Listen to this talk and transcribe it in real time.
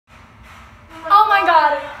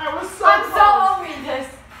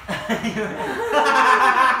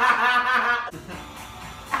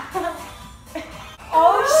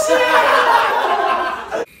Oh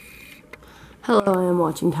shit! Hello, I am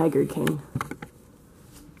watching Tiger King.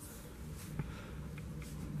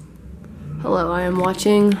 Hello, I am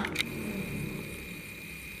watching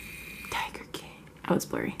Tiger King. Oh, it's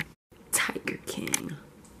blurry. Tiger King.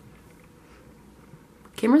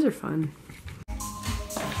 Cameras are fun.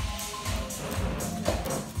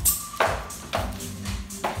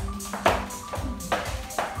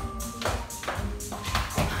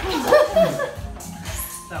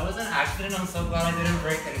 That was an accident. I'm so glad I didn't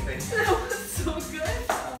break anything. That was so good.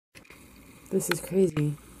 This is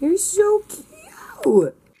crazy. You're so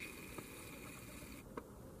cute.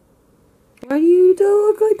 Why do you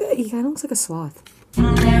look like that? He kind of looks like a sloth.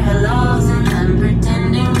 Hellos and I'm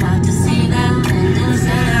pretending not to see them and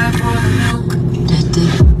instead I pour the milk.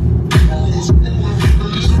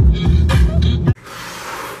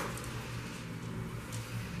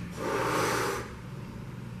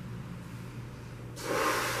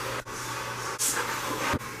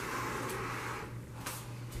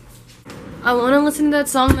 I want to listen to that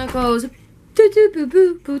song that goes doo doo boo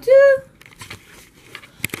boo boo doo.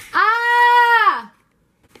 Ah!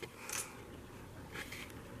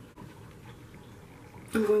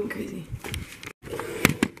 I'm going crazy.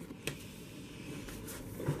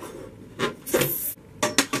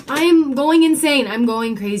 I am going insane. I'm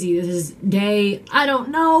going crazy. This is day, I don't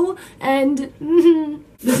know, and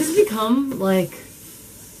this has become like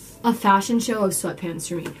a fashion show of sweatpants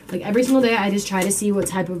for me. Like every single day I just try to see what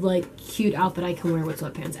type of like cute outfit I can wear with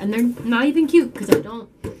sweatpants, and they're not even cute because I don't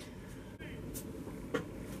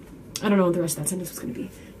know what the rest of that sentence was gonna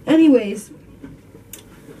be. Anyways,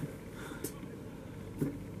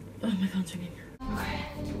 oh, my phone's ringing. Okay.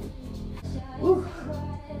 Ooh.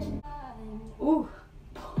 Ooh.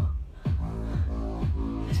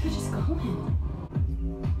 This bitch is going.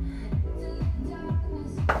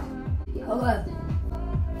 Hold up.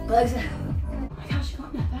 Alexa. Oh my gosh, you're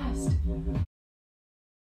going that fast.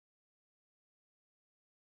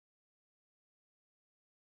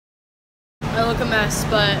 I look a mess,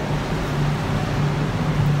 but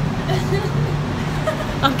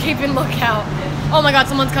I'm keeping lookout. Oh my god,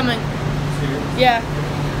 someone's coming. Yeah. I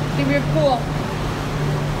think we're cool.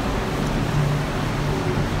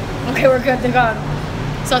 Okay, we're good to go.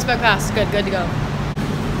 Suspect passed. Good to go.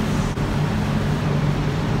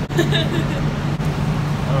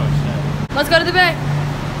 Oh shit. Let's go to the bay.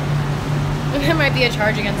 There might be a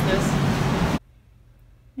charge against this.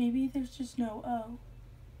 Maybe there's just no O.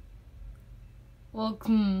 Well,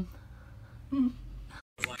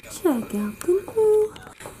 Check out the new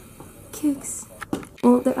kicks.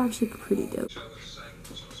 Well, they're actually pretty dope.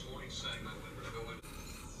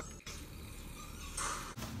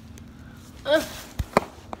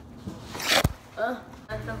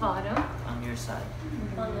 At the bottom. On your side.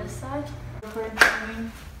 On this side.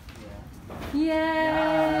 Yeah. Yay!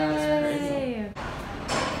 Yeah,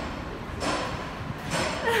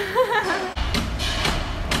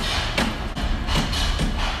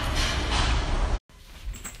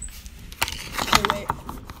 Wait.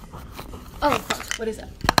 Oh, fuck. What is that?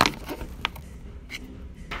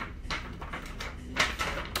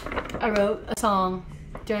 I wrote a song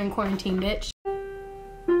during quarantine, bitch.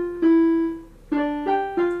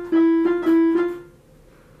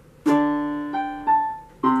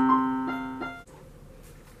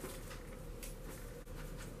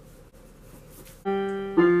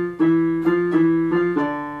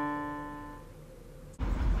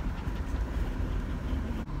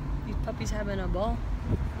 These puppies having a ball.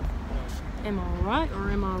 Am I right or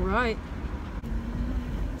am I right?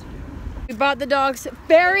 We bought the dogs.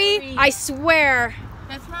 Barry, I swear.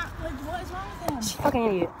 That's not, like, what is wrong with him? She's fucking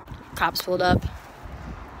idiot. Cops pulled up.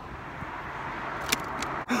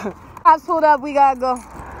 Cops pulled up, we gotta go.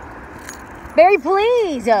 Barry,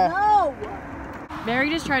 please! No! Barry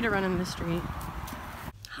just tried to run in the street.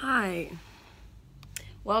 Hi.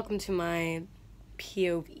 Welcome to my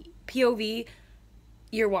POV. POV,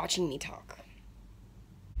 you're watching me talk.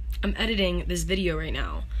 I'm editing this video right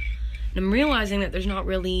now, and I'm realizing that there's not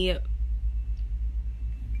really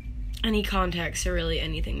any context or really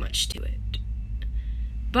anything much to it.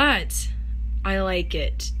 But I like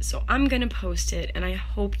it, so I'm gonna post it, and I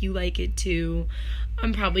hope you like it too.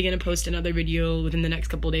 I'm probably gonna post another video within the next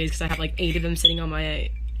couple of days because I have like 8 of them sitting on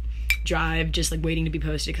my drive just like waiting to be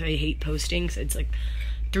posted because I hate posting, so it's like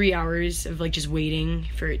 3 hours of like just waiting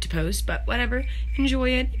for it to post. But whatever,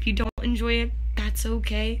 enjoy it. If you don't enjoy it, that's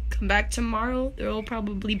okay. Come back tomorrow, there will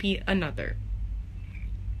probably be another.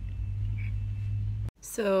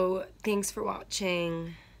 So thanks for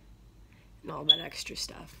watching and all that extra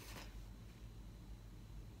stuff.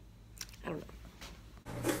 I don't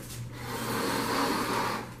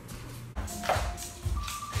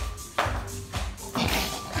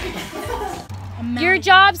know. Your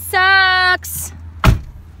job sucks.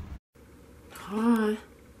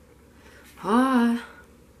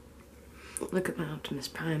 Look at my Optimus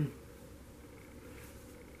Prime.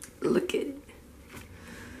 Look at it.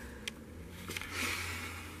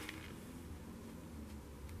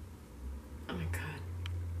 Oh my god.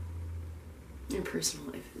 Your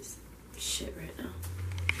personal life is shit right now.